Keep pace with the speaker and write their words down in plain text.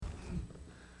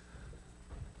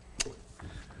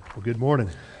Well, good morning.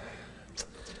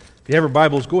 If you have your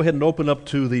Bibles, go ahead and open up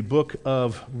to the book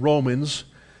of Romans,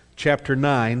 chapter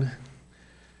 9.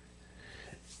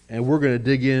 And we're going to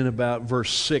dig in about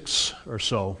verse 6 or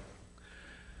so.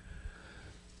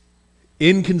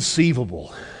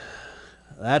 Inconceivable.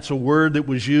 That's a word that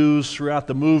was used throughout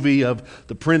the movie of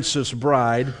The Princess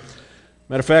Bride.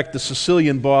 Matter of fact, the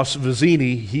Sicilian boss,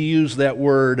 Vizzini, he used that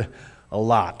word a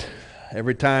lot.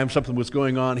 Every time something was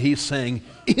going on, he's saying,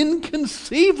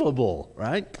 inconceivable,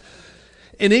 right?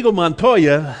 Inigo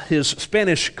Montoya, his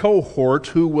Spanish cohort,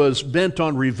 who was bent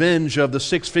on revenge of the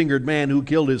six-fingered man who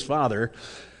killed his father,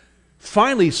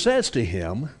 finally says to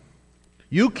him,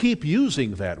 "You keep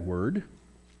using that word.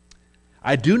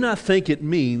 I do not think it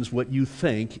means what you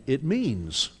think it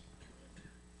means."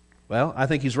 Well, I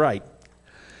think he's right.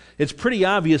 It's pretty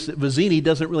obvious that Vizzini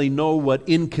doesn't really know what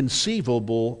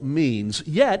inconceivable means,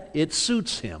 yet it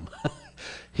suits him.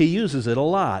 He uses it a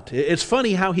lot. It's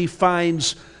funny how he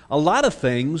finds a lot of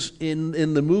things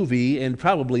in the movie and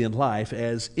probably in life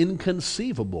as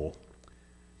inconceivable.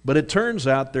 But it turns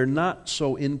out they're not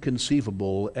so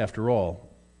inconceivable after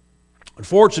all.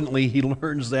 Unfortunately, he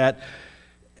learns that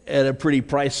at a pretty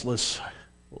priceless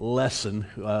lesson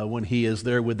when he is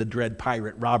there with the dread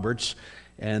pirate Roberts,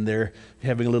 and they're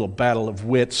having a little battle of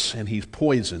wits, and he's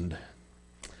poisoned.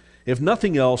 If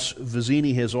nothing else,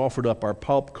 Vizzini has offered up our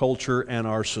pulp culture and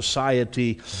our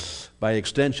society, by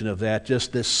extension of that,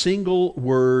 just this single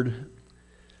word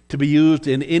to be used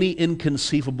in any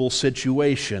inconceivable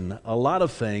situation. A lot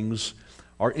of things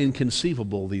are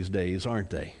inconceivable these days,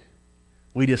 aren't they?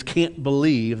 We just can't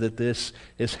believe that this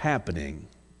is happening.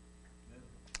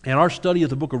 In our study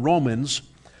of the book of Romans,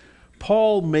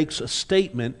 Paul makes a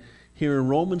statement here in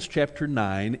Romans chapter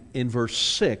 9 in verse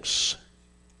 6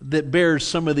 that bears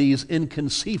some of these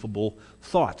inconceivable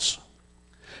thoughts.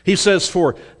 He says,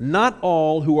 "For not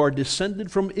all who are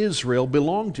descended from Israel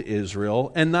belong to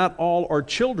Israel, and not all are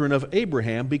children of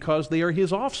Abraham because they are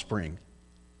his offspring."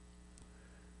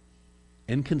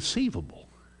 Inconceivable.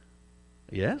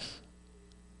 Yes?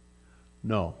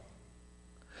 No.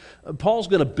 Paul's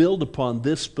going to build upon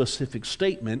this specific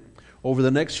statement over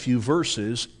the next few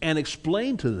verses and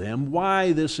explain to them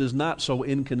why this is not so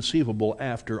inconceivable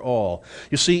after all.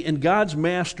 You see, in God's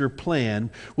master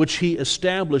plan, which he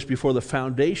established before the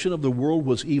foundation of the world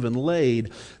was even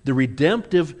laid, the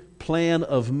redemptive plan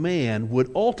of man would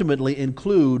ultimately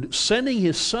include sending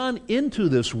his Son into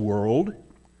this world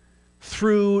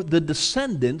through the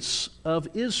descendants of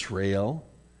Israel,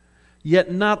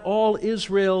 yet not all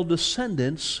Israel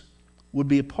descendants would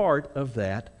be a part of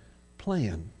that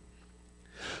plan.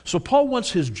 So Paul wants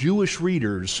his Jewish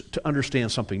readers to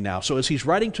understand something now. So as he's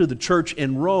writing to the church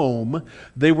in Rome,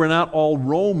 they were not all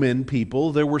Roman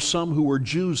people. There were some who were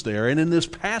Jews there. And in this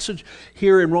passage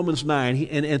here in Romans 9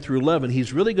 and through 11,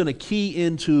 he's really going to key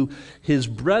into his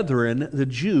brethren, the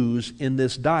Jews, in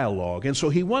this dialogue. And so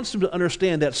he wants them to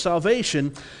understand that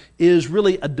salvation is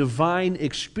really a divine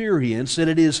experience, and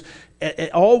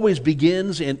it always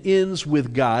begins and ends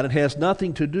with God. It has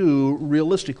nothing to do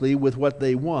realistically with what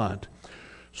they want.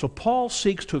 So Paul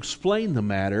seeks to explain the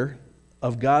matter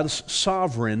of God's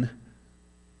sovereign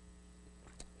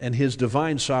and his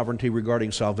divine sovereignty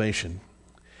regarding salvation.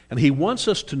 And he wants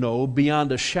us to know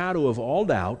beyond a shadow of all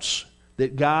doubts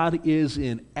that God is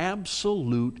in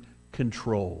absolute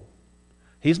control.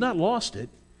 He's not lost it.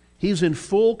 He's in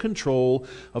full control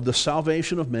of the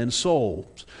salvation of men's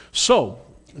souls. So,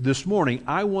 this morning,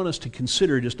 I want us to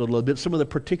consider just a little bit some of the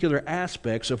particular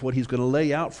aspects of what he's going to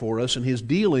lay out for us in his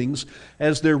dealings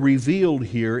as they're revealed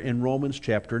here in Romans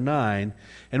chapter 9,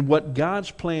 and what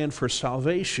God's plan for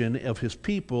salvation of his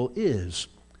people is.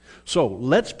 So,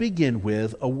 let's begin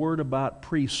with a word about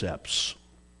precepts.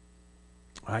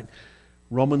 All right?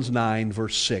 Romans 9,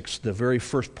 verse 6, the very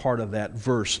first part of that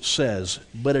verse says,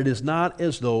 "But it is not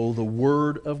as though the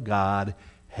word of God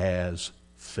has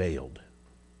failed."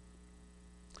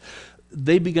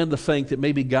 They began to think that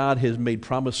maybe God has made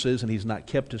promises and he's not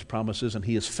kept his promises and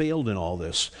he has failed in all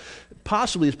this.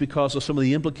 Possibly it's because of some of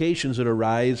the implications that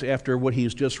arise after what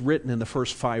he's just written in the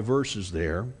first 5 verses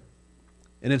there.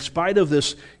 And in spite of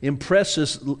this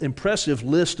impressive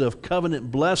list of covenant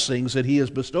blessings that he has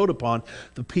bestowed upon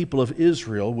the people of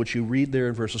Israel, which you read there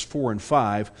in verses 4 and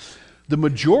 5, the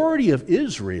majority of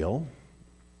Israel,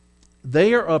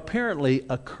 they are apparently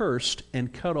accursed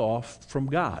and cut off from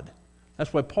God.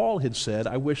 That's why Paul had said,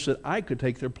 "I wish that I could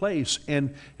take their place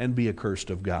and be accursed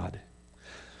of God."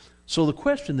 So the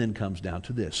question then comes down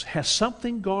to this: has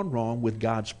something gone wrong with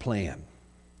God's plan?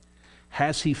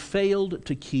 Has he failed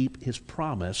to keep his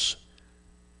promise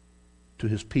to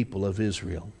his people of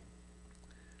Israel?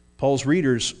 Paul's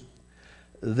readers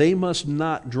they must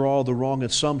not draw the wrong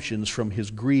assumptions from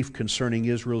his grief concerning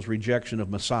Israel's rejection of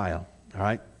Messiah. All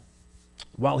right?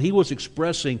 While he was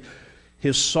expressing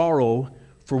his sorrow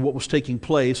for what was taking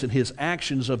place and his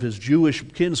actions of his Jewish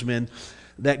kinsmen,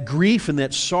 that grief and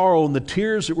that sorrow and the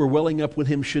tears that were welling up with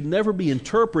him should never be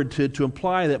interpreted to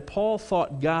imply that Paul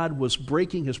thought God was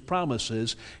breaking his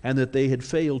promises and that they had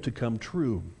failed to come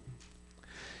true.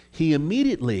 He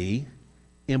immediately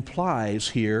implies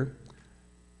here,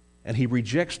 and he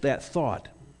rejects that thought.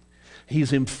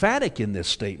 He's emphatic in this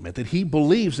statement that he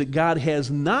believes that God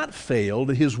has not failed,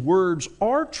 that his words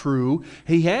are true.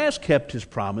 He has kept his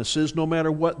promises no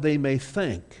matter what they may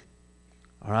think.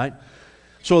 All right?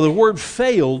 So the word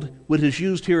failed, which is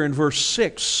used here in verse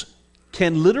 6,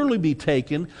 can literally be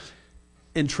taken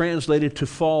and translated to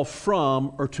fall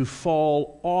from or to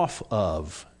fall off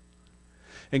of.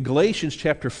 In Galatians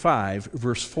chapter 5,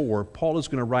 verse 4, Paul is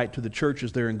going to write to the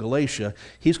churches there in Galatia.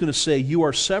 He's going to say, "You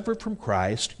are severed from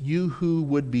Christ, you who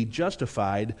would be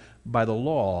justified by the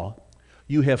law.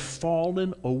 You have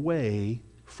fallen away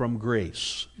from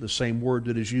grace." The same word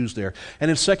that is used there.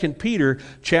 And in 2 Peter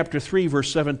chapter 3,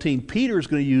 verse 17, Peter is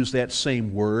going to use that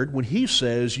same word when he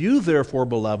says, "You therefore,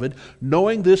 beloved,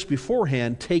 knowing this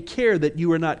beforehand, take care that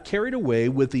you are not carried away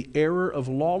with the error of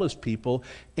lawless people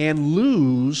and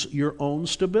lose your own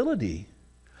stability."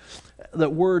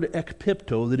 That word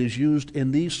ekpipto that is used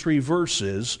in these three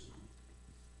verses,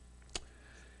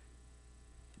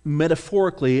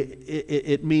 metaphorically,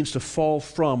 it means to fall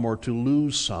from or to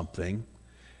lose something.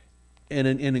 And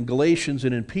in Galatians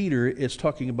and in Peter, it's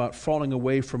talking about falling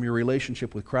away from your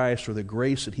relationship with Christ or the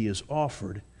grace that he has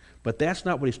offered. But that's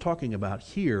not what he's talking about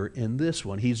here in this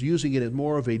one. He's using it as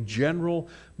more of a general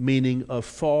meaning of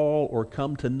fall or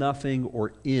come to nothing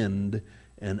or end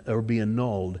or be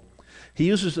annulled. He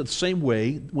uses it the same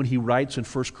way when he writes in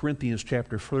 1 Corinthians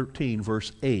chapter 13,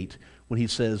 verse 8, when he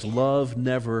says, "Love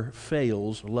never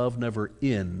fails, love never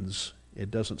ends." It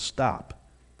doesn't stop.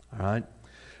 All right?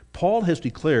 Paul has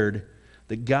declared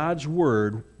that God's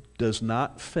word does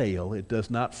not fail, it does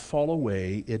not fall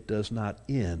away, it does not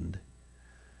end.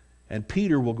 And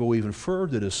Peter will go even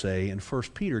further to say in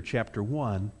 1 Peter chapter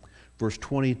 1, verse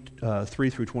 23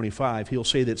 through 25, he'll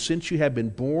say that since you have been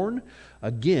born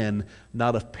again,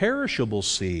 not of perishable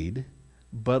seed,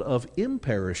 but of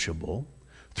imperishable,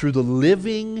 through the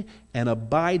living and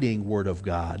abiding word of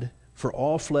God, for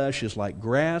all flesh is like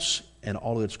grass, and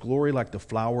all of its glory like the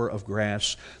flower of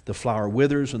grass. The flower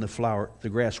withers, and the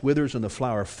grass withers, and the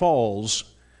flower falls,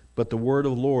 but the word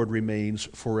of the Lord remains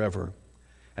forever.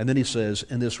 And then he says,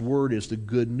 "And this word is the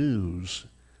good news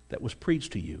that was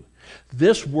preached to you."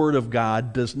 This word of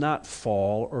God does not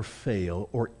fall or fail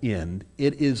or end.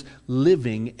 It is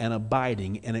living and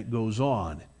abiding, and it goes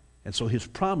on. And so his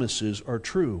promises are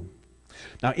true.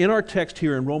 Now, in our text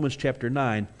here in Romans chapter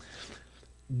 9,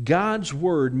 God's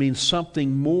word means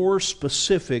something more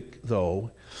specific,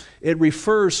 though. It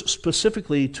refers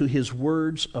specifically to his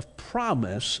words of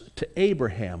promise to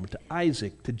Abraham, to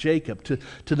Isaac, to Jacob,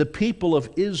 to the people of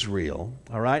Israel,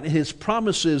 all right? And his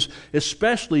promises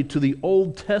especially to the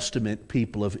Old Testament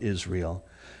people of Israel.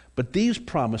 But these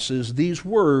promises, these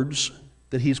words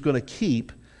that he's going to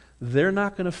keep, they're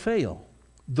not going to fail.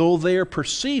 Though they are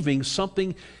perceiving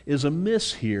something is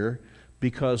amiss here,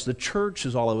 because the church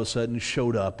has all of a sudden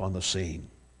showed up on the scene.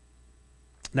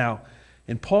 Now,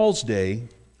 in Paul's day,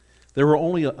 there were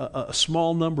only a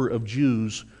small number of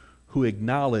Jews who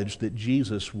acknowledged that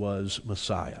Jesus was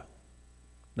Messiah.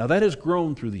 Now, that has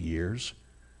grown through the years,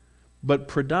 but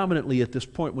predominantly at this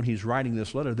point when he's writing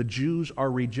this letter, the Jews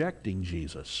are rejecting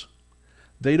Jesus.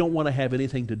 They don't want to have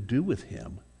anything to do with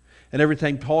him. And every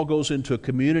time Paul goes into a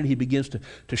community, he begins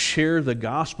to share the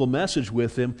gospel message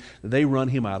with them, they run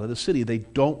him out of the city. They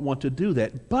don't want to do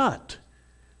that. But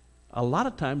a lot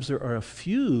of times there are a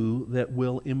few that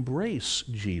will embrace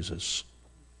Jesus.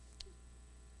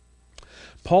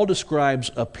 Paul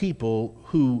describes a people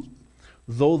who,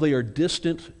 though they are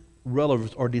distant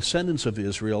relatives or descendants of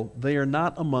Israel, they are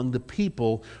not among the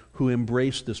people who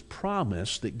embrace this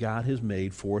promise that God has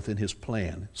made forth in his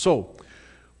plan. So,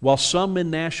 while some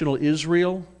in national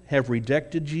Israel have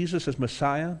rejected Jesus as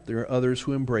Messiah, there are others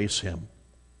who embrace him.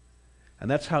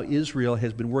 And that's how Israel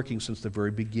has been working since the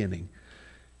very beginning.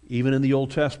 Even in the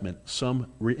Old Testament, some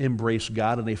embraced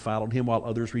God and they followed him, while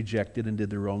others rejected and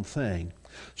did their own thing.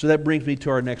 So that brings me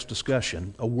to our next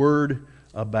discussion, a word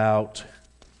about,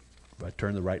 if I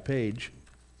turn the right page,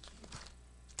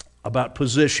 about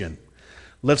position.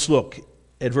 Let's look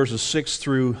at verses 6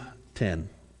 through 10.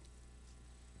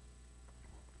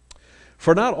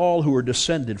 For not all who are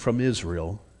descended from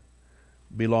Israel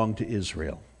belong to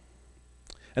Israel.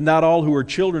 And not all who are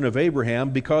children of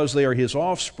Abraham, because they are his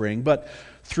offspring, but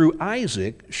through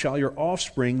Isaac shall your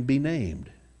offspring be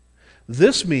named.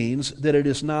 This means that it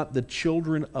is not the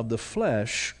children of the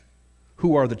flesh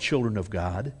who are the children of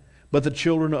God, but the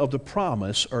children of the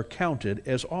promise are counted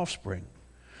as offspring.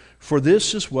 For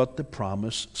this is what the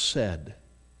promise said.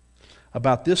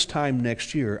 About this time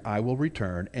next year I will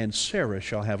return, and Sarah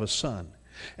shall have a son.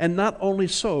 And not only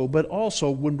so, but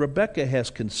also when Rebekah has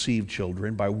conceived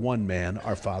children by one man,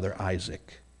 our father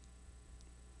Isaac.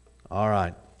 All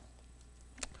right.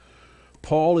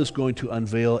 Paul is going to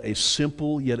unveil a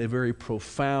simple yet a very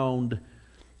profound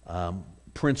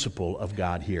principle of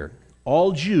God here.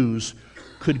 All Jews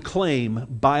could claim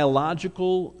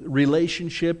biological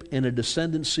relationship and a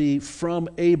descendancy from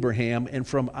Abraham and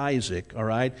from Isaac, all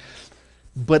right?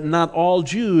 But not all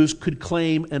Jews could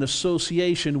claim an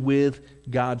association with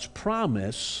God's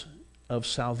promise of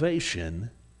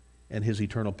salvation and his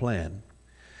eternal plan.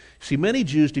 See, many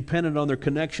Jews depended on their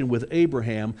connection with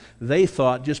Abraham. They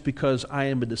thought, just because I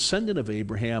am a descendant of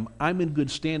Abraham, I'm in good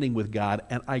standing with God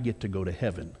and I get to go to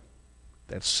heaven.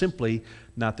 That's simply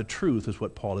not the truth, is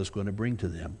what Paul is going to bring to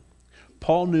them.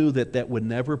 Paul knew that that would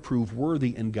never prove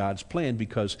worthy in God's plan,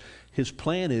 because his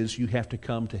plan is you have to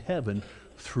come to heaven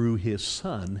through his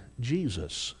Son,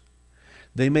 Jesus.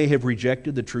 They may have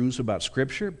rejected the truths about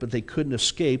Scripture, but they couldn't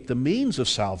escape the means of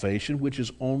salvation, which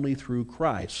is only through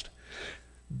Christ.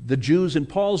 The Jews in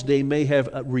Paul's day may have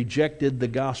rejected the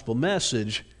gospel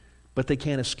message, but they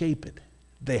can't escape it.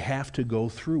 They have to go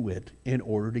through it in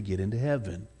order to get into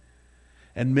heaven.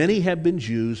 And many have been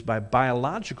Jews by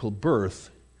biological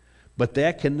birth, but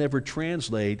that can never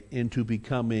translate into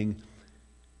becoming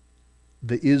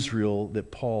the Israel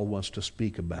that Paul wants to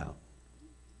speak about.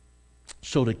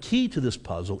 So the key to this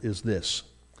puzzle is this: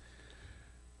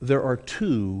 there are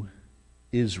two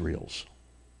Israels.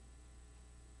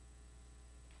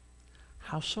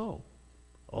 How so?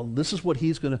 Well, this is what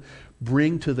he's going to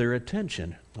bring to their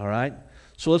attention, all right?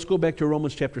 So let's go back to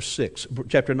Romans chapter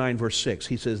 9, verse 6.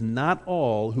 He says, not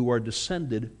all who are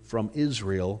descended from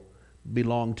Israel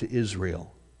belong to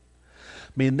Israel.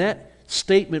 I mean, that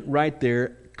statement right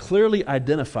there clearly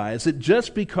identifies that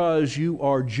just because you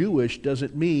are Jewish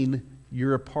doesn't mean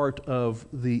you're a part of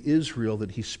the Israel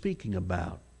that he's speaking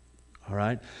about. All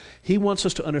right? He wants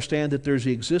us to understand that there's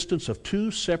the existence of two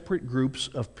separate groups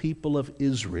of people of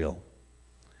Israel.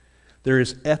 There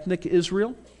is ethnic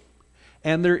Israel,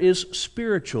 and there is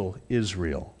spiritual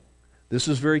Israel. This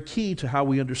is very key to how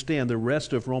we understand the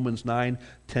rest of Romans 9,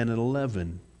 10, and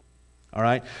 11. All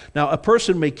right? Now, a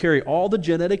person may carry all the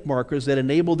genetic markers that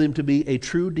enable them to be a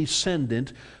true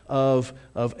descendant of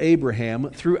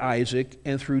Abraham through Isaac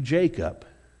and through Jacob.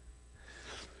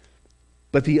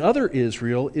 But the other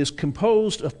Israel is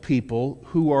composed of people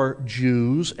who are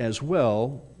Jews as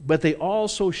well, but they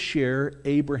also share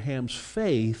Abraham's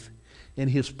faith in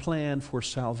his plan for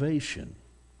salvation.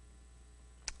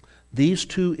 These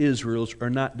two Israels are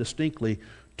not distinctly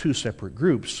two separate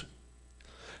groups.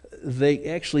 They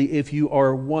actually, if you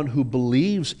are one who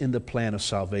believes in the plan of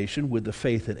salvation with the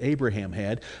faith that Abraham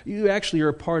had, you actually are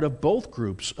a part of both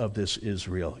groups of this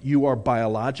Israel. You are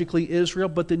biologically Israel,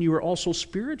 but then you are also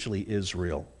spiritually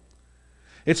Israel.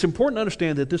 It's important to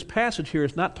understand that this passage here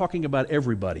is not talking about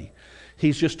everybody.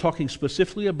 He's just talking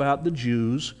specifically about the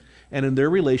Jews and in their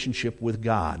relationship with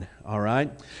God, all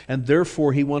right? And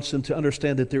therefore, he wants them to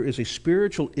understand that there is a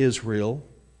spiritual Israel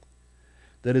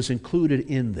that is included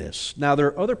in this. Now, there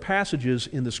are other passages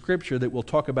in the Scripture that will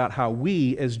talk about how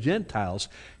we, as Gentiles,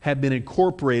 have been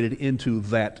incorporated into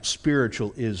that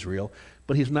spiritual Israel,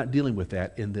 but he's not dealing with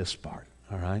that in this part,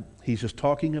 all right? He's just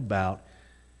talking about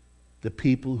the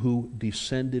people who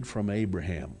descended from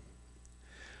Abraham.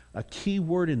 A key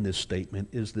word in this statement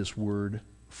is this word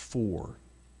for,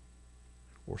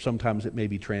 or sometimes it may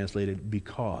be translated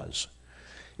because.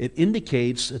 It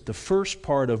indicates that the first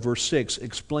part of verse 6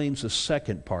 explains the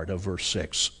second part of verse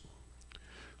 6.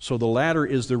 So the latter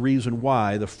is the reason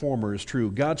why the former is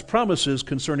true. God's promises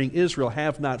concerning Israel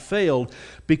have not failed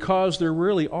because there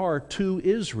really are two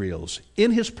Israels.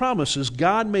 In his promises,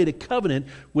 God made a covenant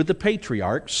with the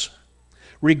patriarchs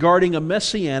regarding a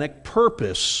messianic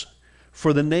purpose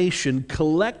for the nation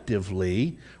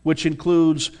collectively, which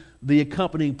includes the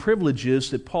accompanying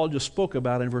privileges that Paul just spoke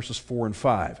about in verses 4 and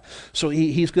 5. So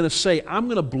he's going to say, I'm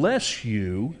going to bless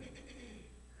you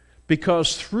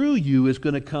because through you is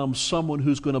going to come someone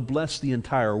who's going to bless the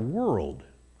entire world.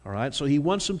 All right? So he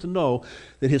wants them to know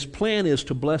that his plan is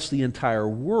to bless the entire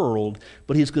world,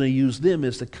 but he's going to use them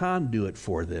as the conduit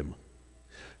for them.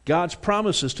 God's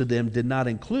promises to them did not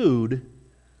include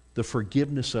the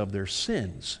forgiveness of their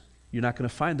sins. You're not going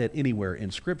to find that anywhere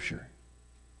in Scripture.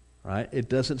 Right? It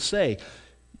doesn't say,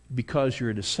 because you're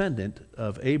a descendant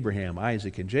of Abraham,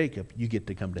 Isaac, and Jacob, you get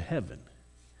to come to heaven.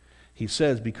 He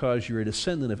says, because you're a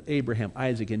descendant of Abraham,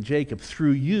 Isaac, and Jacob,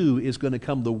 through you is going to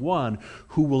come the one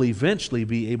who will eventually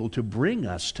be able to bring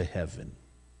us to heaven.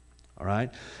 All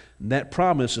right? And that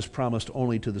promise is promised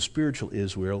only to the spiritual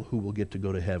Israel who will get to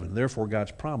go to heaven. Therefore,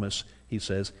 God's promise, he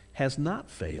says, has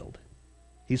not failed.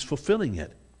 He's fulfilling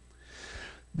it.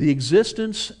 The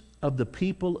existence of the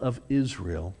people of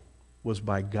Israel was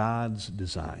by God's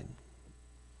design.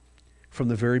 From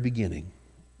the very beginning,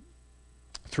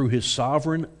 through his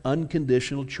sovereign,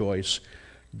 unconditional choice,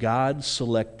 God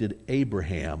selected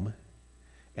Abraham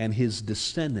and his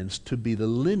descendants to be the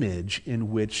lineage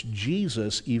in which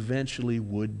Jesus eventually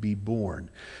would be born.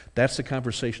 That's the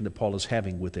conversation that Paul is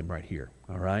having with him right here,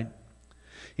 all right?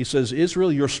 He says,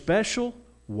 Israel, you're special.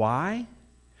 Why?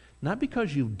 Not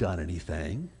because you've done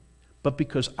anything, but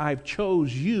because I've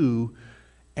chose you,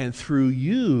 and through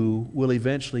you will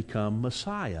eventually come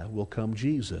Messiah, will come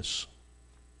Jesus.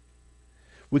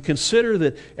 We consider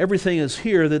that everything is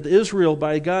here, that Israel,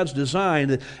 by God's design,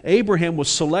 that Abraham was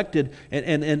selected,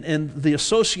 and the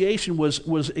association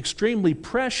was extremely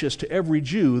precious to every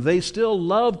Jew. They still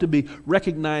loved to be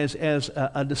recognized as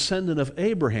a descendant of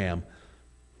Abraham.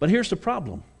 But here's the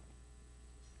problem.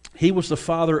 He was the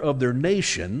father of their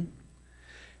nation,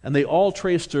 and they all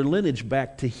traced their lineage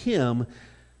back to him,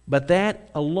 but that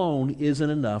alone isn't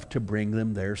enough to bring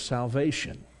them their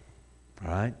salvation. All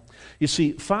right? You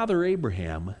see, Father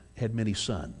Abraham had many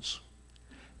sons.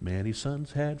 Many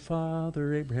sons had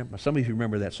Father Abraham. Some of you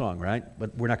remember that song, right?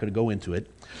 But we're not going to go into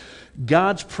it.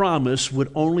 God's promise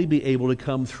would only be able to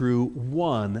come through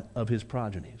one of his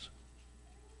progenies.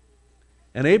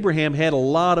 And Abraham had a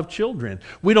lot of children.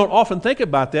 We don't often think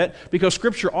about that because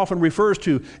Scripture often refers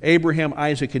to Abraham,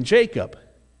 Isaac, and Jacob.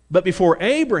 But before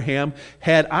Abraham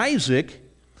had Isaac,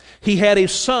 he had a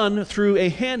son through a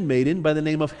handmaiden by the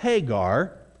name of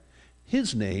Hagar.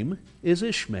 His name is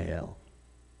Ishmael.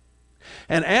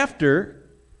 And after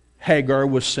Hagar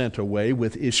was sent away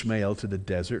with Ishmael to the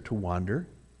desert to wander,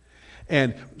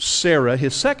 and Sarah,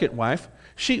 his second wife,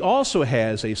 she also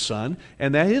has a son,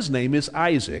 and that his name is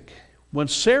Isaac. When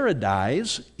Sarah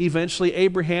dies, eventually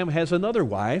Abraham has another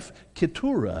wife,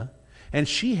 Keturah, and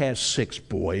she has 6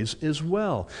 boys as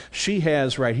well. She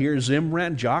has right here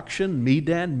Zimran, Jokshan,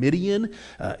 Medan, Midian,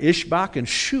 Ishbak, and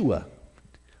Shua.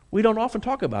 We don't often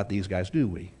talk about these guys, do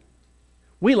we?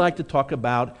 We like to talk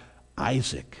about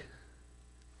Isaac.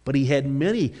 But he had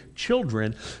many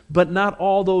children, but not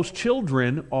all those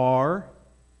children are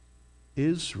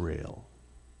Israel.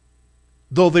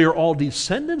 Though they are all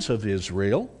descendants of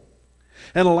Israel,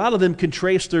 and a lot of them can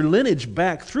trace their lineage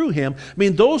back through him. I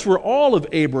mean, those were all of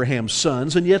Abraham's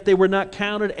sons, and yet they were not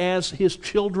counted as his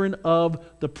children of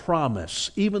the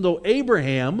promise. Even though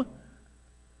Abraham,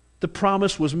 the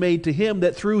promise was made to him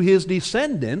that through his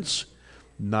descendants,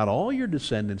 not all your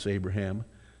descendants, Abraham,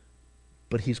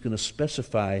 but he's going to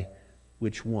specify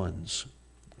which ones.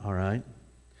 All right?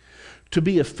 To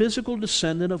be a physical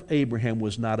descendant of Abraham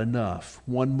was not enough.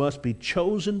 One must be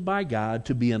chosen by God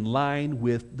to be in line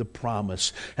with the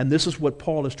promise. And this is what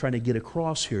Paul is trying to get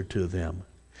across here to them.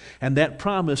 And that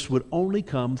promise would only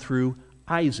come through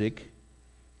Isaac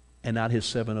and not his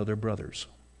 7 other brothers.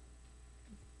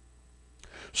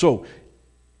 So,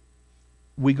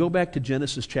 we go back to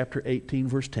Genesis chapter 18,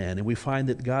 verse 10, and we find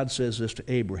that God says this to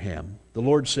Abraham. The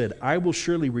Lord said, I will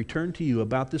surely return to you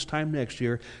about this time next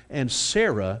year, and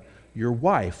Sarah, your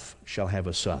wife, shall have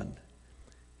a son.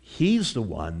 He's the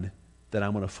one that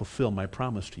I'm going to fulfill my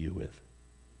promise to you with.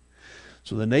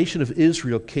 So the nation of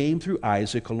Israel came through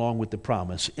Isaac along with the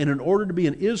promise. And in order to be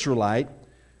an Israelite,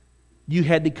 you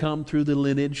had to come through the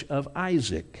lineage of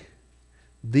Isaac.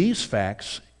 These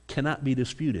facts cannot be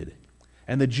disputed.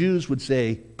 And the Jews would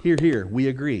say, here, here, we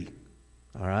agree.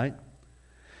 All right?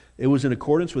 It was in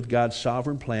accordance with God's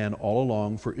sovereign plan all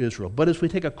along for Israel. But as we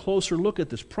take a closer look at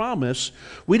this promise,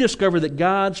 we discover that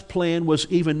God's plan was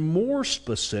even more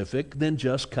specific than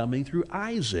just coming through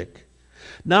Isaac.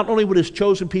 Not only would his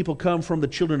chosen people come from the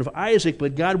children of Isaac,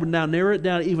 but God would now narrow it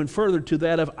down even further to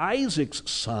that of Isaac's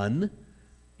son,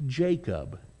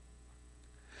 Jacob.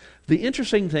 The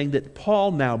interesting thing that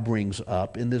Paul now brings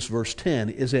up in this verse 10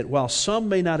 is that while some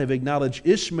may not have acknowledged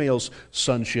Ishmael's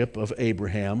sonship of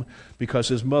Abraham because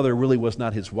his mother really was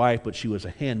not his wife, but she was a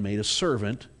handmaid, a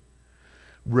servant,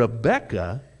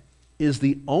 Rebekah is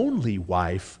the only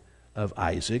wife of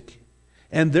Isaac,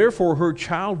 and therefore her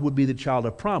child would be the child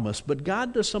of promise. But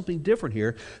God does something different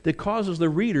here that causes the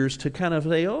readers to kind of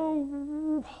say,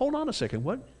 oh, hold on a second,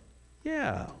 what?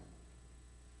 Yeah.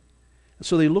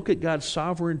 So they look at God's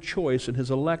sovereign choice and his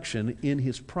election in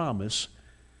his promise,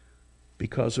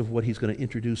 because of what he's going to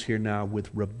introduce here now with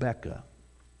Rebekah.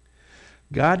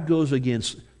 God goes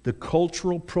against the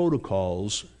cultural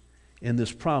protocols in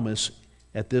this promise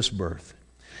at this birth.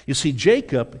 You see,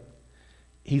 Jacob,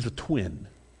 he's a twin.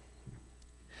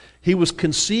 He was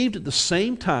conceived at the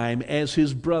same time as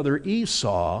his brother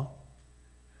Esau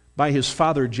by his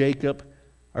father Jacob,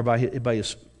 or by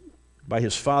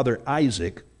his father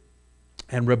Isaac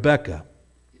and Rebekah.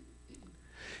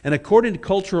 And according to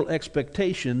cultural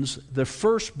expectations, the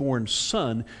firstborn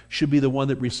son should be the one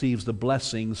that receives the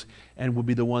blessings and would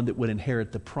be the one that would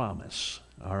inherit the promise.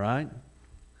 All right?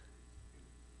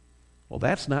 Well,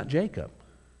 that's not Jacob.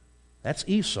 That's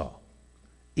Esau.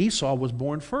 Esau was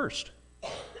born first.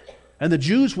 And the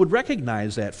Jews would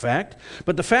recognize that fact.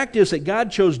 But the fact is that God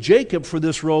chose Jacob for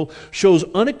this role shows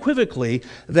unequivocally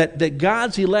that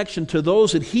God's election to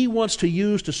those that he wants to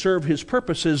use to serve his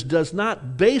purposes does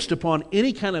not based upon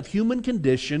any kind of human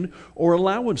condition or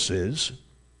allowances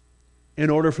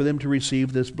in order for them to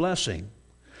receive this blessing.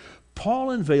 Paul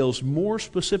unveils more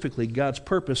specifically God's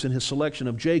purpose in his selection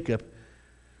of Jacob,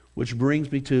 which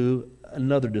brings me to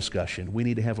another discussion. We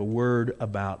need to have a word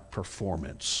about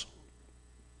performance.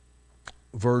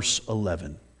 Verse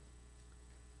 11.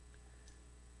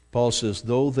 Paul says,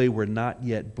 though they were not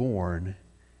yet born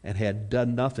and had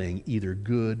done nothing, either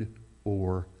good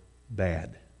or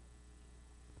bad.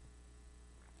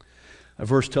 A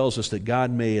verse tells us that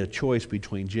God made a choice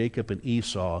between Jacob and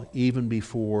Esau even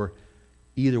before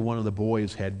either one of the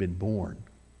boys had been born.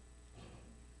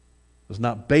 It was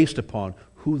not based upon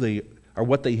who they or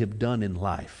what they have done in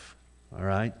life. All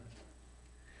right?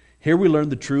 Here we learn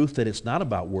the truth that it's not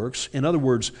about works. In other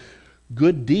words,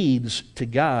 good deeds to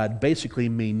God basically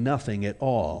mean nothing at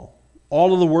all.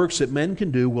 All of the works that men can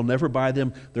do will never buy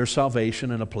them their salvation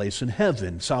and a place in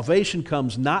heaven. Salvation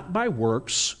comes not by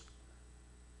works,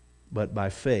 but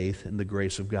by faith in the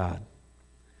grace of God.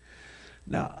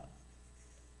 Now,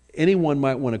 anyone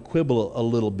might want to quibble a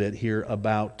little bit here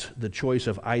about the choice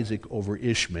of Isaac over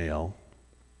Ishmael.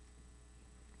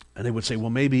 And they would say, well,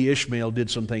 maybe Ishmael did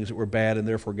some things that were bad and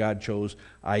therefore God chose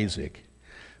Isaac.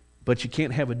 But you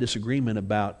can't have a disagreement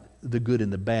about the good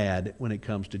and the bad when it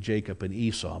comes to Jacob and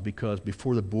Esau, because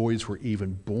before the boys were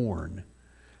even born,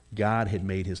 God had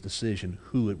made his decision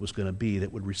who it was going to be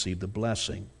that would receive the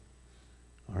blessing.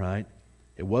 All right?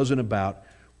 It wasn't about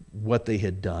what they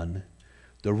had done.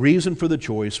 The reason for the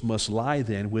choice must lie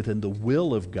then within the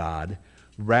will of God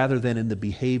rather than in the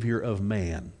behavior of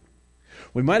man.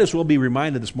 We might as well be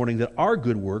reminded this morning that our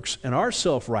good works and our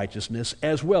self-righteousness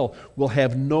as well will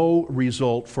have no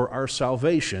result for our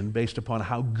salvation based upon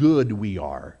how good we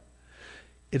are.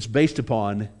 It's based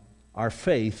upon our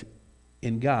faith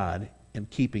in God and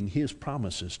keeping his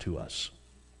promises to us.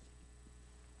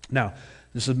 Now,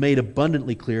 this is made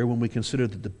abundantly clear when we consider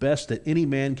that the best that any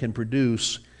man can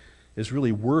produce is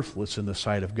really worthless in the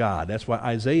sight of God. That's why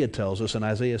Isaiah tells us in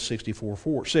Isaiah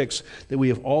 64:6 that we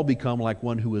have all become like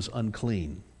one who is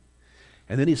unclean.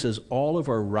 And then he says, all of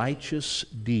our righteous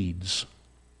deeds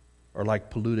are like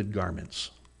polluted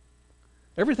garments.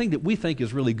 Everything that we think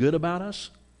is really good about us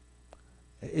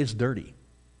is dirty.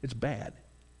 It's bad.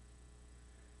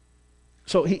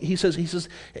 So he says,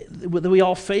 we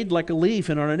all fade like a leaf,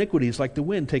 and our iniquities, like the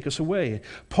wind, take us away.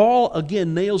 Paul,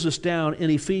 again, nails us down in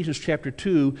Ephesians chapter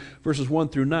 2, verses 1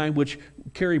 through 9, which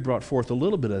Carrie brought forth a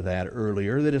little bit of that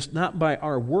earlier, that it's not by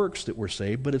our works that we're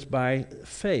saved, but it's by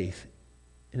faith,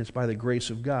 and it's by the grace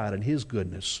of God and his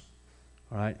goodness.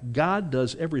 All right? God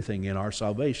does everything in our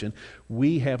salvation.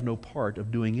 We have no part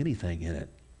of doing anything in it.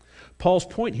 Paul's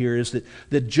point here is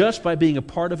that just by being a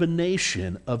part of a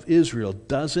nation of Israel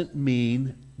doesn't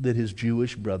mean that his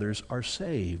Jewish brothers are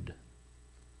saved.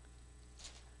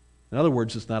 In other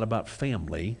words, it's not about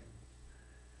family.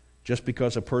 Just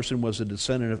because a person was a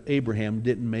descendant of Abraham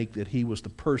didn't make that he was the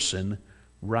person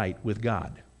right with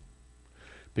God.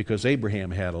 Because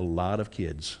Abraham had a lot of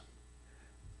kids,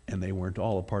 and they weren't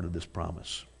all a part of this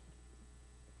promise.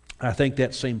 I think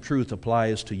that same truth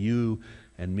applies to you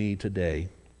and me today.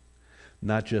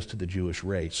 Not just to the Jewish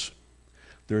race.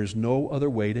 There is no other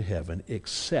way to heaven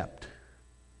except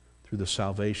through the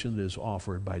salvation that is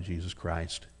offered by Jesus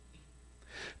Christ.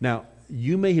 Now,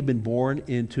 you may have been born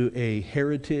into a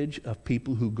heritage of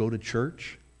people who go to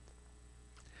church,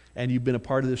 and you've been a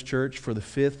part of this church for the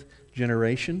 5th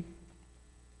generation.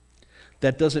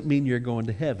 That doesn't mean you're going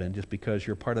to heaven just because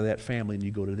you're part of that family and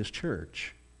you go to this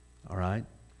church. All right?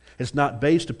 It's not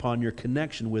based upon your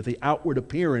connection with the outward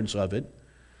appearance of it.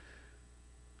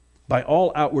 By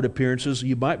all outward appearances,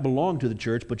 you might belong to the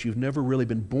church, but you've never really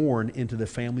been born into the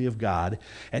family of God,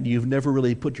 and you've never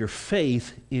really put your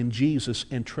faith in Jesus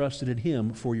and trusted in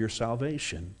him for your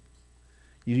salvation.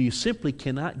 You simply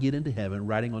cannot get into heaven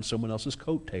riding on someone else's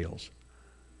coattails.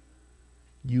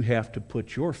 You have to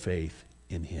put your faith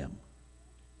in Him.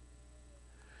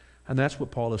 And that's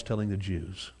what Paul is telling the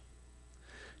Jews.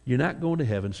 You're not going to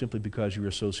heaven simply because you're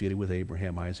associated with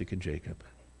Abraham, Isaac, and Jacob.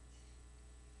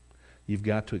 You've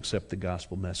got to accept the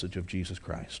gospel message of Jesus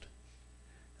Christ.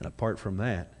 And apart from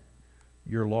that,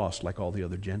 you're lost like all the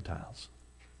other Gentiles.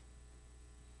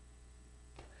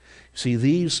 See,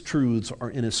 these truths are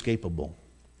inescapable.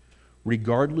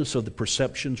 Regardless of the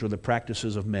perceptions or the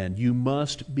practices of men, you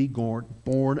must be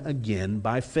born again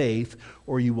by faith,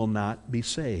 or you will not be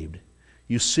saved.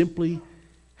 You simply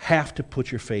have to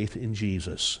put your faith in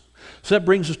Jesus. So that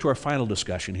brings us to our final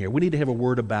discussion here. We need to have a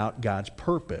word about God's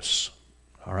purpose.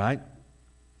 All right?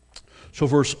 So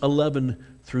verse 11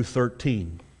 through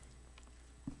 13.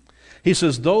 He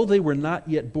says, though they were not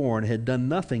yet born, had done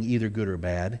nothing either good or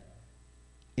bad,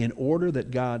 in order that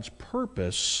God's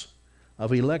purpose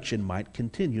of election might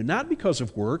continue, not because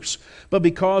of works, but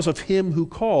because of Him who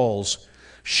calls.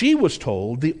 She was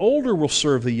told, the older will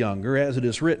serve the younger, as it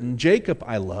is written, Jacob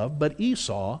I loved, but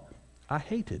Esau I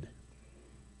hated.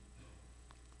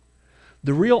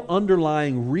 The real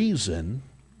underlying reason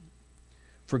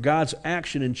for God's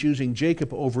action in choosing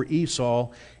Jacob over Esau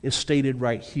is stated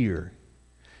right here.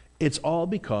 It's all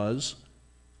because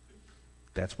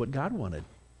that's what God wanted.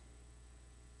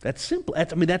 That's simple.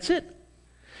 That's it.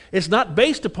 It's not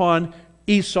based upon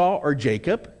Esau or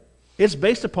Jacob. It's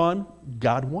based upon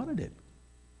God wanted it.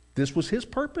 This was His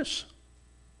purpose.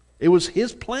 It was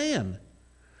His plan.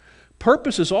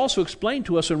 Purpose is also explained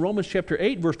to us in Romans chapter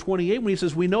 8, verse 28, when he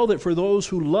says, we know that for those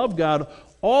who love God,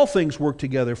 all things work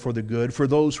together for the good, for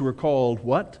those who are called,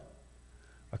 what?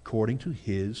 According to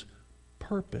His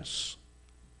purpose.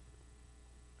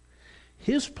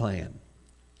 His plan.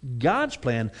 God's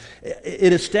plan,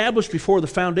 it established before the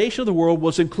foundation of the world,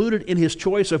 was included in His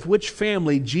choice of which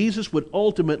family Jesus would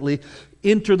ultimately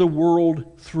enter the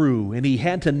world through. And He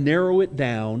had to narrow it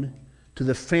down to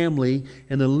the family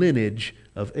and the lineage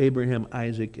of Abraham,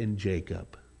 Isaac, and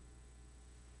Jacob.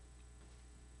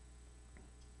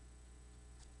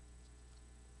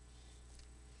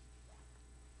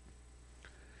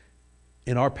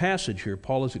 In our passage here,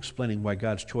 Paul is explaining why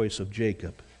God's choice of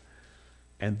Jacob,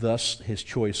 and thus His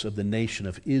choice of the nation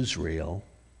of Israel,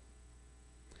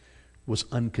 was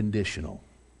unconditional.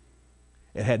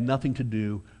 It had nothing to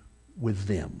do with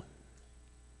them.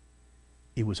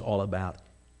 It was all about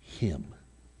Him.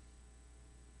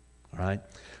 All right?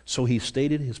 So He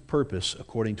stated His purpose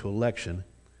according to election,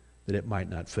 that it might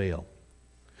not fail.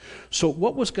 So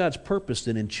what was God's purpose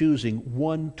then in choosing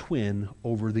one twin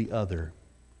over the other?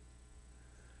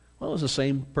 Well, it was the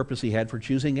same purpose He had for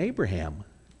choosing Abraham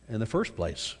in the first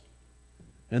place,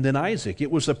 and then Isaac. It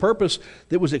was the purpose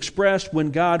that was expressed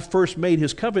when God first made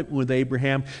His covenant with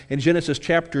Abraham in Genesis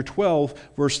chapter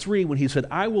 12, verse 3, when He said,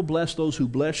 I will bless those who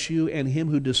bless you, and him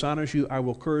who dishonors you I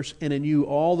will curse, and in you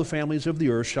all the families of the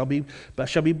earth shall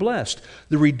be blessed.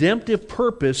 The redemptive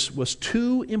purpose was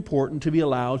too important to be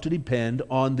allowed to depend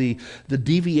on the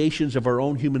deviations of our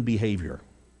own human behavior.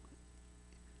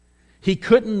 He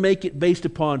couldn't make it based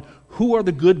upon who are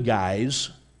the good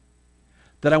guys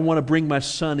that I want to bring my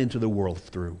son into the world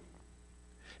through.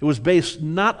 It was based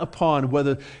not upon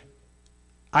whether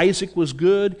Isaac was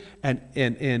good and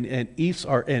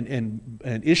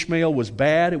Ishmael was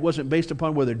bad. It wasn't based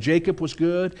upon whether Jacob was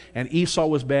good and Esau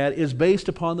was bad. It's based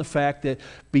upon the fact that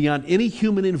beyond any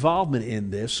human involvement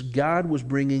in this, God was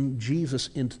bringing Jesus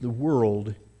into the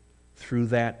world through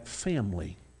that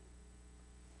family.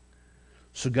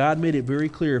 So God made it very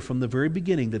clear from the very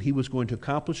beginning that He was going to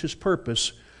accomplish His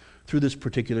purpose through this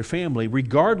particular family,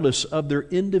 regardless of their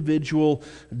individual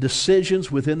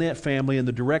decisions within that family and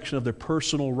the direction of their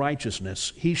personal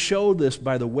righteousness. He showed this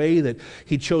by the way that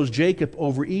He chose Jacob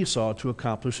over Esau to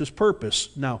accomplish His purpose.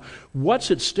 Now,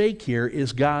 what's at stake here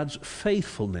is God's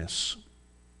faithfulness.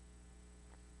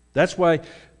 That's why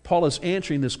Paul is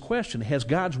answering this question. Has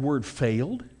God's word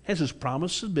failed? Has His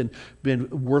promises been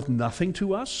worth nothing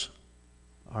to us?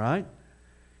 All right?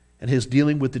 And His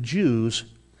dealing with the Jews,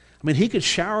 He could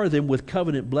shower them with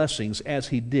covenant blessings as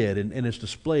He did, and it's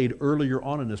displayed earlier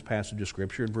on in this passage of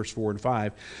Scripture in verse 4 and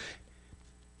 5,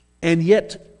 and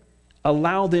yet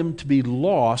allow them to be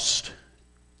lost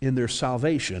in their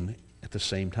salvation at the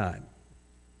same time.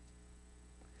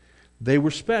 They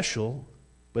were special,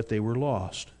 but they were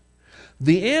lost.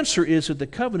 The answer is that the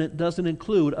covenant doesn't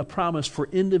include a promise for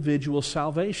individual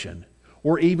salvation,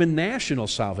 or even national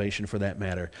salvation for that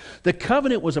matter. The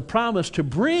covenant was a promise to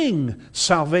bring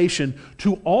salvation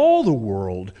to all the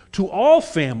world, to all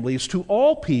families, to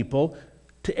all people,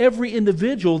 to every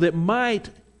individual that might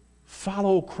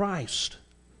follow Christ.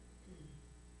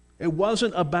 It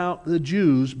wasn't about the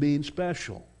Jews being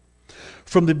special.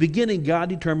 From the beginning, God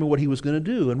determined what he was going to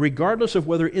do. And regardless of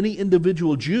whether any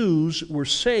individual Jews were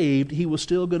saved, he was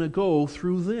still going to go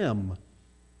through them.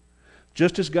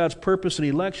 Just as God's purpose and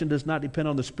election does not depend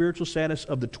on the spiritual status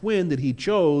of the twin that he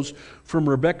chose from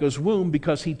Rebekah's womb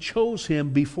because he chose him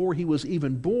before he was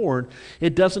even born,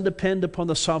 it doesn't depend upon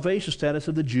the salvation status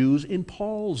of the Jews in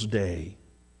Paul's day.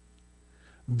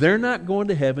 They're not going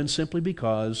to heaven simply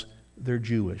because they're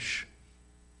Jewish.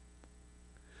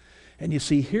 And you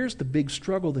see, here's the big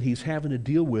struggle that he's having to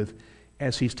deal with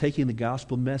as he's taking the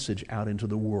gospel message out into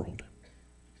the world.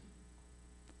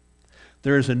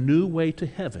 There is a new way to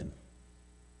heaven.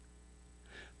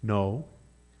 No,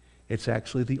 it's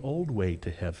actually the old way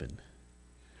to heaven.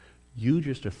 You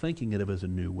just are thinking of it as a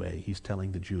new way, he's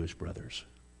telling the Jewish brothers.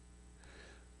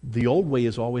 The old way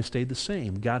has always stayed the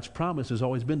same. God's promise has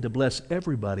always been to bless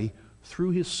everybody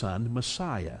through his Son,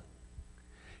 Messiah.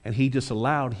 And he just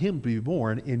allowed him to be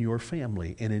born in your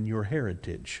family and in your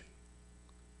heritage.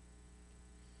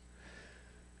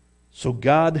 So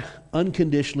God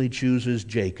unconditionally chooses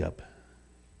Jacob.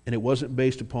 And it wasn't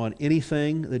based upon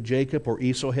anything that Jacob or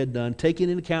Esau had done, taking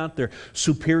into account their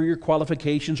superior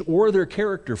qualifications or their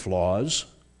character flaws.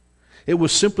 It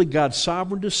was simply God's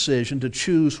sovereign decision to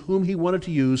choose whom he wanted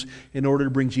to use in order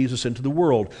to bring Jesus into the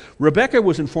world. Rebekah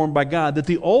was informed by God that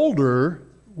the older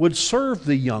would serve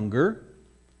the younger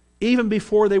even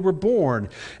before they were born.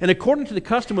 And according to the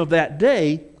custom of that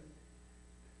day,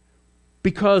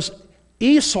 because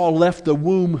Esau left the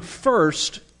womb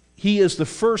first, he is the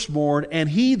firstborn, and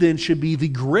he then should be the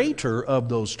greater of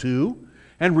those two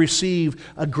and receive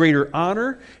a greater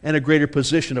honor and a greater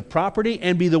position of property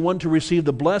and be the one to receive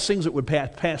the blessings that would be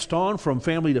passed on from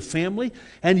family to family.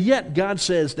 And yet God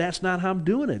says, that's not how I'm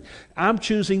doing it. I'm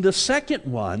choosing the second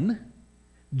one,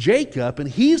 Jacob, and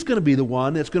he's going to be the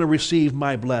one that's going to receive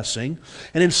my blessing.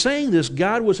 And in saying this,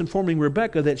 God was informing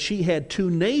Rebekah that she had two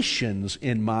nations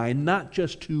in mind, not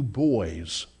just two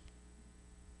boys.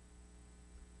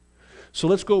 So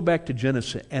let's go back to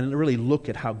Genesis and really look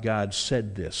at how God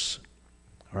said this.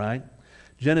 All right?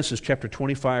 Genesis chapter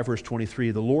 25, verse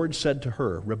 23, the Lord said to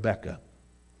her, Rebekah,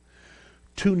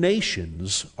 2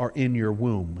 nations are in your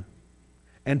womb,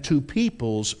 and 2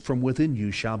 peoples from within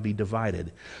you shall be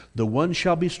divided. The one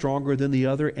shall be stronger than the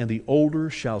other, and the older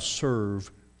shall serve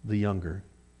the younger.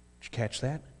 Did you catch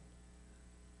that?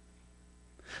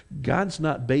 God's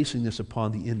not basing this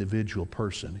upon the individual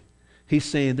person. He's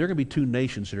saying there are going to be 2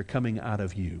 nations that are coming out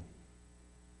of you.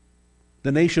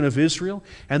 The nation of Israel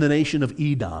and the nation of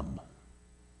Edom.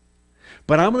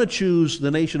 But I'm going to choose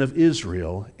the nation of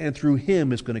Israel, and through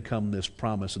him is going to come this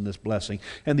promise and this blessing.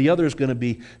 And the other is going to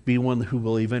be one who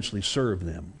will eventually serve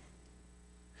them.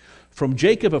 From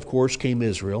Jacob, of course, came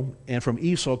Israel, and from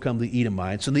Esau come the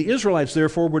Edomites. And the Israelites,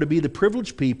 therefore, were to be the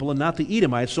privileged people and not the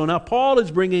Edomites. So now Paul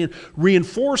is bringing in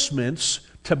reinforcements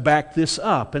to back this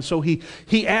up. And so he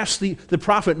asked the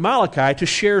prophet Malachi to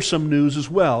share some news as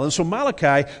well. And so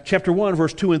Malachi, chapter 1,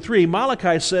 verse 2 and 3,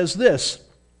 Malachi says this.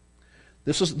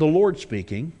 This is the Lord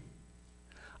speaking.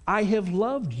 I have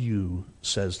loved you,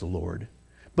 says the Lord.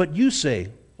 But you say,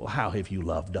 well, how have you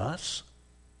loved us?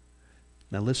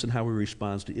 Now listen how he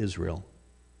responds to Israel.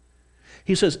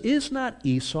 He says, is not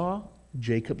Esau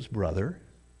Jacob's brother,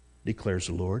 declares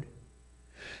the Lord?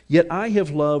 Yet I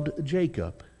have loved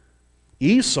Jacob.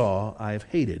 Esau I have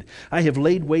hated. I have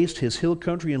laid waste his hill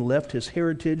country and left his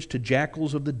heritage to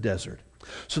jackals of the desert.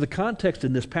 So the context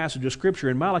in this passage of Scripture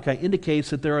in Malachi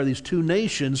indicates that there are these 2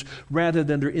 nations rather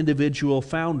than their individual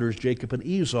founders, Jacob and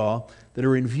Esau, that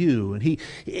are in view. And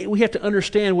we have to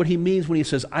understand what he means when he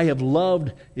says, I have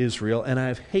loved Israel and I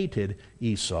have hated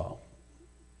Esau.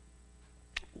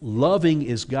 Loving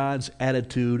is God's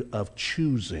attitude of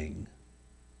choosing.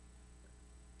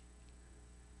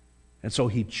 And so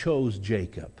he chose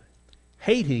Jacob.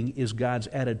 Hating is God's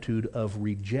attitude of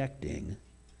rejecting.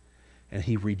 And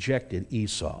he rejected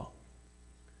Esau.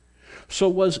 So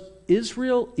was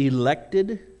Israel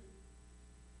elected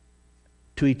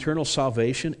to eternal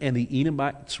salvation and the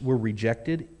Edomites were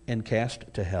rejected and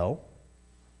cast to hell?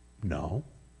 No.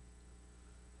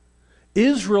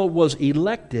 Israel was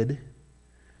elected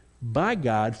by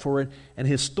God for an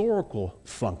historical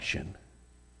function.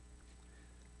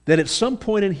 That at some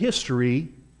point in history,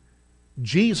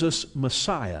 Jesus,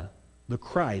 Messiah, the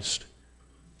Christ,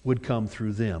 would come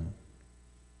through them.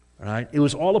 Right? It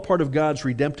was all a part of God's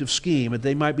redemptive scheme, that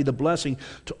they might be the blessing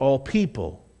to all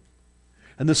people.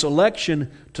 And this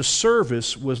election to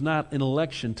service was not an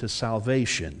election to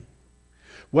salvation.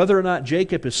 Whether or not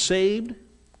Jacob is saved,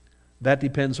 that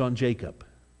depends on Jacob.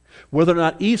 Whether or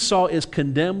not Esau is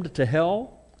condemned to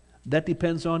hell, that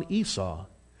depends on Esau.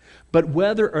 But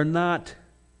whether or not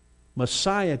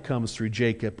Messiah comes through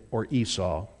Jacob or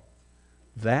Esau,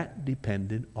 that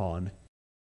depended on,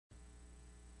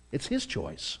 it's his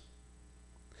choice.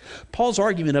 Paul's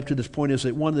argument up to this point is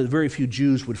that one of the very few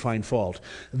Jews would find fault.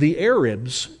 The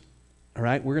Arabs, all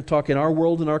right, we're going to talk in our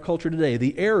world and our culture today,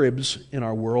 the Arabs in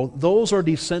our world, those are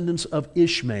descendants of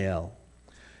Ishmael.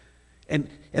 And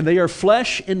they are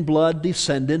flesh and blood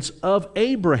descendants of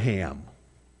Abraham.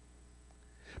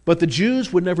 But the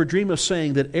Jews would never dream of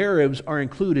saying that Arabs are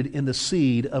included in the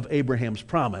seed of Abraham's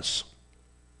promise.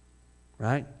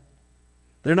 Right?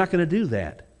 They're not going to do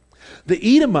that.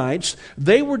 The Edomites,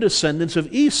 they were descendants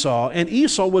of Esau, and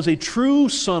Esau was a true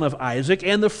son of Isaac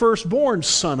and the firstborn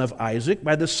son of Isaac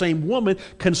by the same woman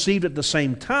conceived at the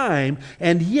same time,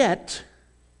 and yet,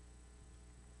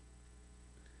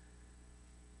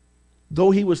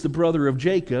 though he was the brother of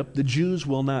Jacob, the Jews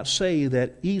will not say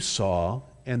that Esau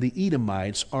and the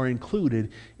Edomites are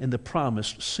included in the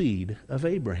promised seed of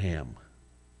Abraham.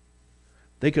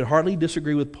 They could hardly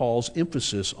disagree with Paul's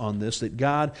emphasis on this, that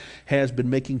God has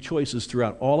been making choices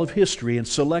throughout all of history and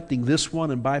selecting this one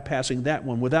and bypassing that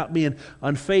one without being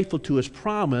unfaithful to his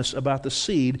promise about the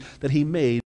seed that he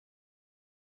made.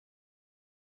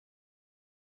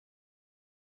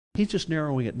 He's just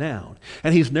narrowing it down.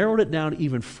 And he's narrowed it down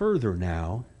even further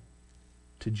now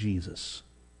to Jesus.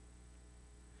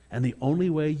 And the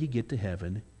only way you get to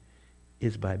heaven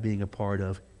is by being a part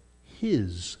of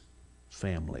his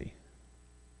family.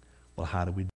 Well, how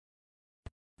do we do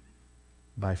it?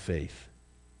 By faith,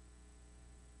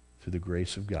 through the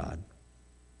grace of God.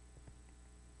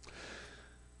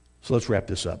 So let's wrap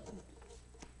this up.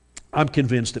 I'm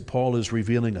convinced that Paul is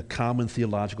revealing a common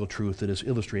theological truth that is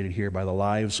illustrated here by the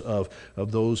lives of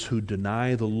those who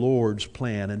deny the Lord's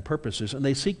plan and purposes, and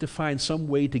they seek to find some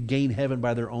way to gain heaven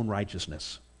by their own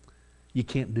righteousness. You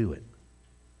can't do it.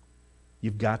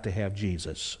 You've got to have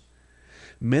Jesus.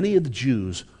 Many of the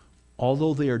Jews,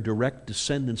 although they are direct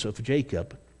descendants of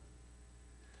Jacob,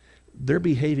 they're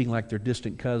behaving like their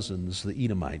distant cousins, the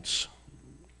Edomites.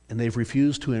 And they've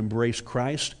refused to embrace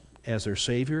Christ as their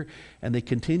Savior, and they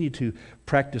continue to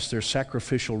practice their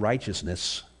sacrificial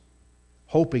righteousness,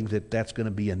 hoping that that's going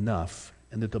to be enough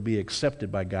and that they'll be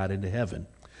accepted by God into heaven.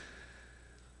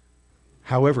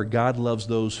 However, God loves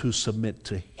those who submit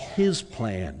to his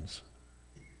plans,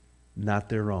 not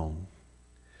their own.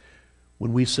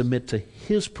 When we submit to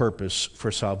his purpose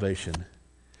for salvation,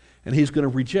 and he's going to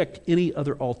reject any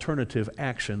other alternative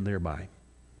action thereby.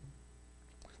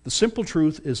 The simple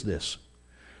truth is this,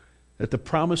 that the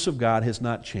promise of God has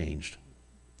not changed,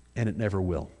 and it never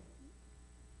will.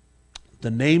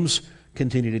 The names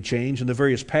continue to change, and the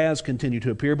various paths continue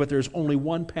to appear, but there's only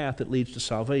one path that leads to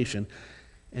salvation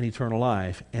and eternal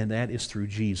life, and that is through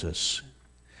Jesus.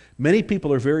 Many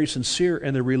people are very sincere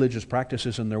in their religious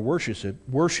practices and their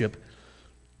worship,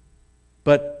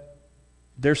 but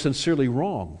they're sincerely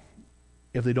wrong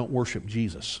if they don't worship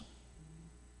Jesus.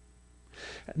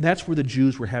 And that's where the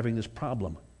Jews were having this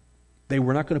problem. They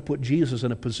were not going to put Jesus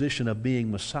in a position of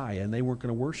being Messiah, and they weren't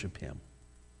going to worship him.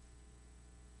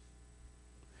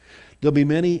 There'll be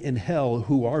many in hell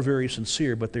who are very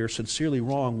sincere, but they're sincerely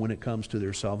wrong when it comes to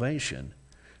their salvation.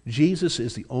 Jesus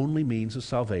is the only means of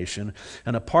salvation,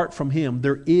 and apart from him,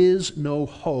 there is no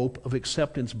hope of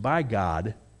acceptance by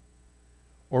God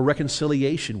or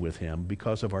reconciliation with him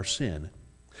because of our sin.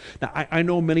 Now, I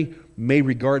know many may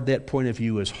regard that point of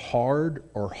view as hard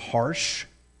or harsh,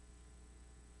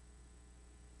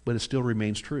 but it still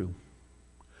remains true.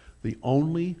 The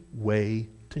only way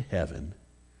to heaven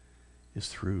is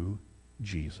through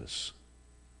Jesus.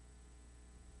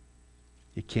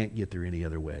 You can't get there any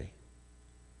other way.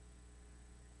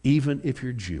 Even if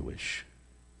you're Jewish,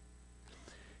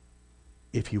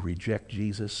 if you reject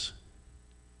Jesus,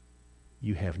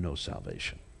 you have no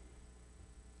salvation.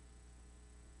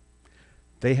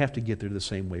 They have to get there the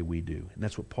same way we do, and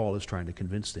that's what Paul is trying to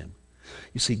convince them.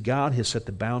 You see, God has set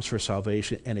the bounds for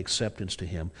salvation and acceptance to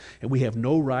him, and we have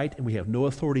no right and we have no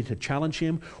authority to challenge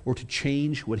him or to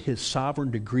change what his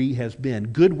sovereign decree has been.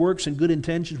 Good works and good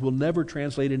intentions will never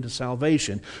translate into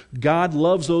salvation. God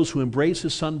loves those who embrace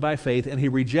his Son by faith, and he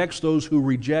rejects those who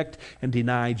reject and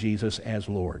deny Jesus as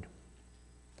Lord.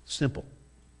 Simple.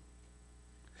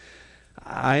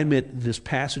 I admit this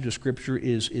passage of Scripture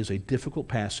is a difficult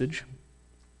passage.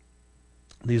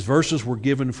 These verses were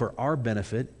given for our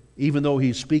benefit, even though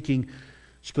he's speaking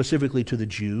specifically to the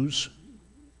Jews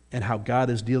and how God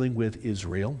is dealing with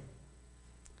Israel.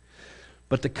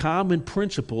 But the common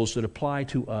principles that apply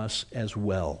to us as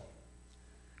well.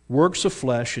 Works of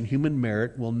flesh and human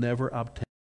merit will never obtain.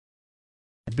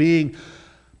 Being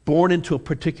born into a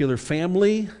particular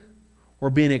family or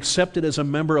being accepted as a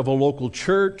member of a local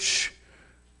church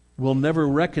will never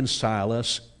reconcile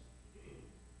us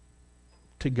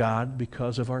to God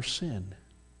because of our sin.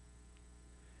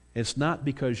 It's not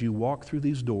because you walk through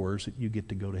these doors that you get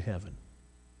to go to heaven.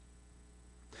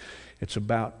 It's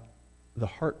about the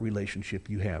heart relationship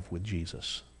you have with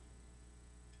Jesus.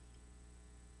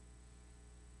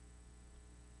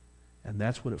 And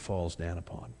that's what it falls down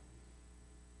upon.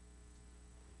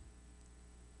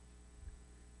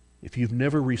 If you've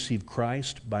never received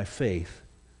Christ by faith,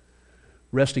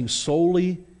 resting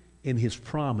solely in His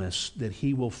promise that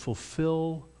He will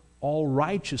fulfill all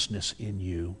righteousness in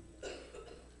you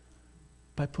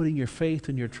by putting your faith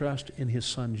and your trust in His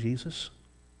Son Jesus,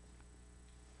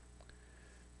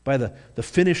 by the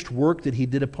finished work that He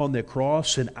did upon the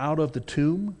cross and out of the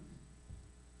tomb,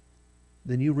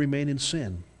 then you remain in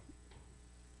sin.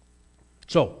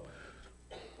 So,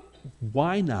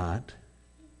 why not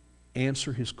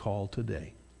answer His call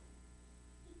today?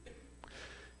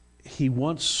 He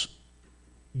wants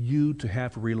you to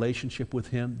have a relationship with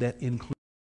Him that includes.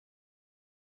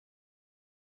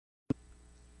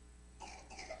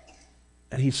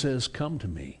 And He says, come to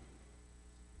me.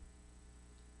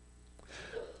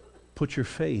 Put your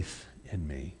faith in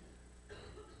me.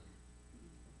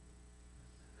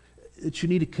 That you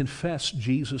need to confess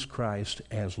Jesus Christ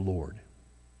as Lord.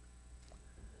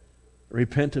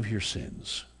 Repent of your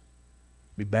sins.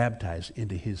 Be baptized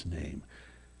into His name.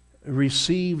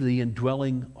 Receive the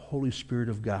indwelling Holy Spirit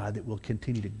of God that will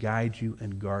continue to guide you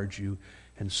and guard you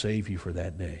and save you for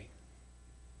that day.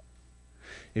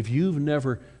 If you've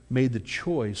never made the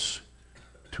choice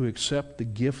to accept the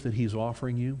gift that He's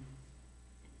offering you,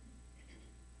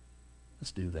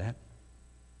 let's do that.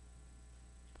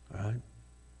 All right?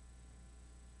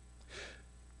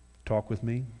 Talk with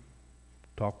me.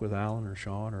 Talk with Alan or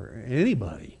Sean or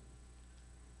anybody.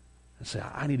 And say,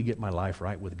 I need to get my life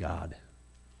right with God.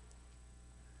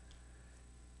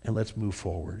 And let's move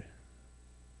forward.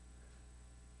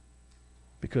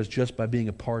 Because just by being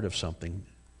a part of something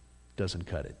doesn't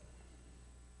cut it.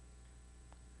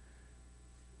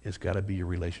 It's got to be your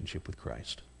relationship with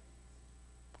Christ.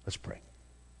 Let's pray.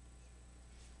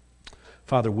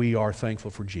 Father, we are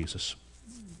thankful for Jesus.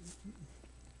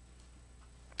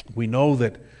 We know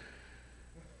that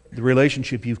the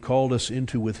relationship You've called us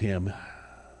into with Him,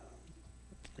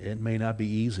 it may not be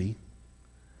easy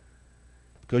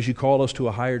because You call us to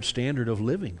a higher standard of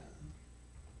living.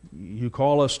 You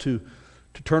call us to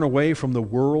turn away from the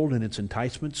world and its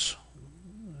enticements,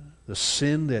 the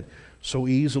sin that so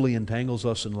easily entangles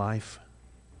us in life.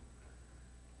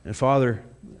 And Father,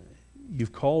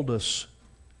 You've called us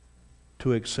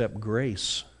to accept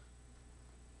grace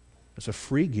as a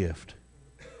free gift,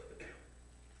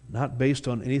 not based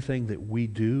on anything that we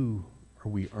do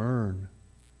or we earn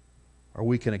or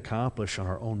we can accomplish on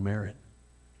our own merit.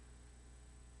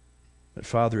 But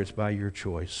Father, it's by Your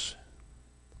choice.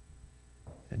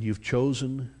 And You've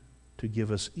chosen to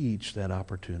give us each that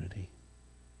opportunity.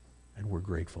 And we're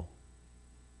grateful.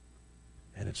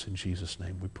 And it's in Jesus'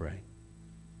 name we pray.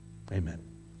 Amen.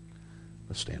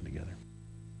 Let's stand together.